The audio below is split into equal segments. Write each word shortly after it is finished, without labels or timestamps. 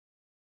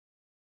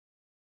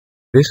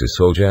This is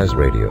Soul Jazz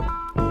Radio.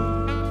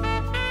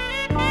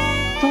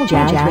 Soul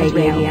Jazz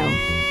Radio.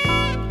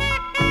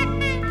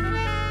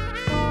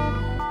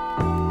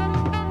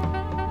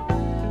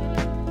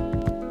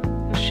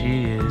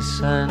 She is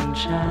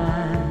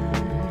sunshine.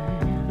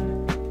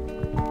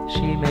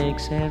 She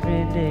makes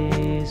every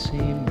day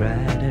seem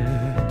brighter.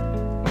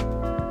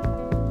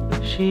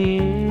 She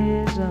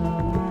is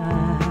all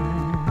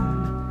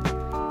mine.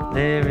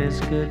 There is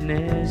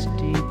goodness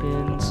deep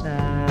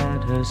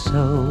inside her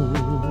soul.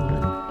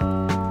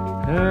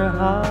 Her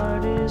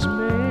heart is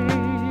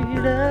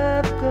made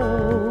of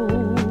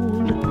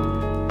gold,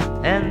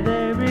 and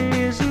there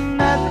is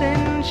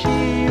nothing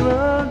she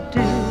won't do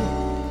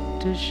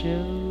to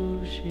show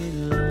she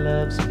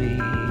loves me.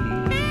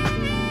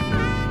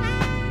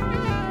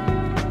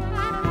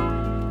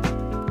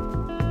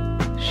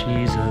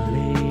 She's a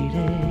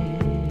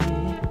lady,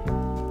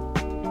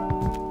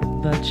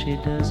 but she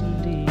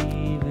doesn't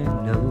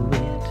even know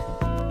it.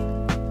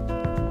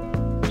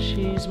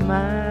 She's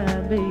my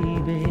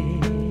baby,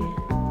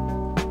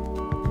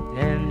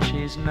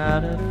 she's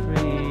not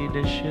afraid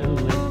to show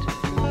it.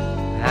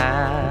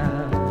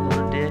 How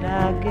did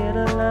I get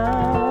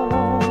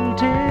along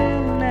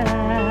till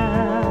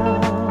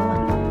now?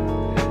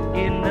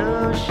 You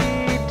know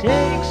she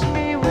takes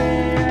me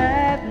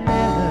where I've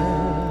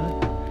never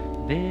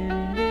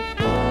been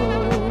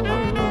before.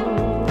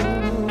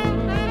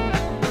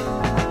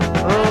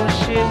 Oh,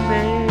 she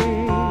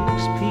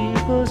makes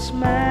people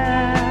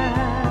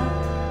smile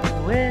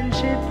when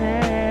she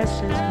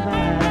passes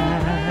by.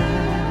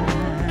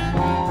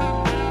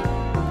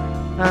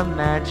 A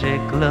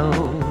magic glow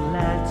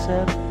lights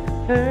up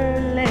her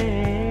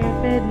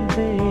laughing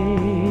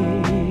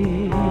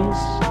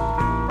face.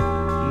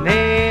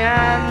 May I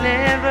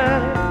never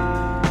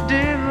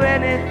do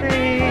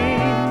anything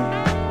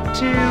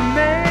to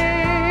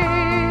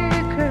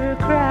make her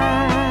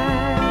cry,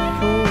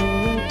 for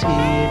a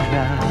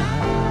teardrop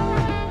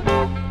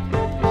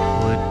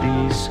would be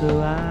so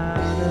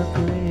out of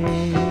place.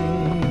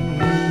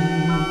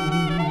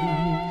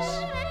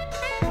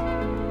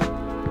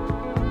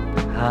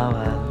 How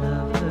I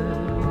love her.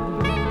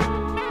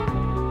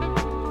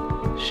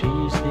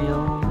 She's the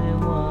only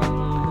one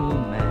who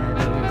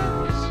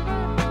matters.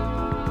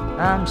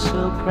 I'm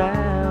so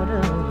proud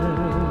of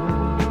her.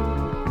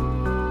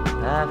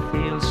 I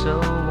feel so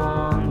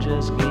warm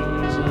just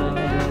gazing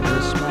at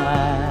her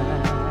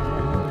smile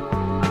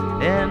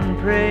and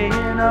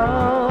praying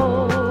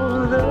all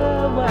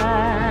the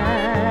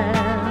while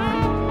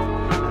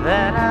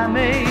that I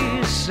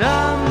may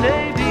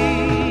someday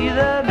be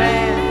the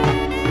man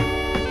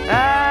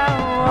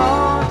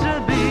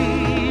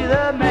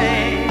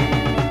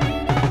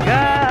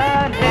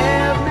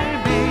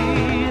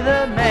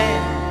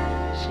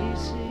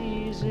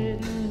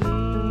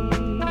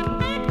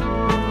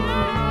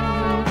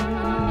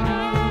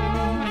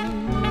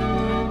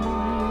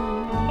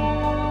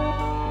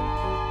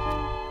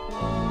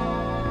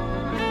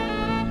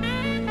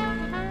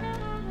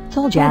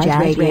Soul Jazz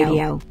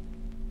Radio.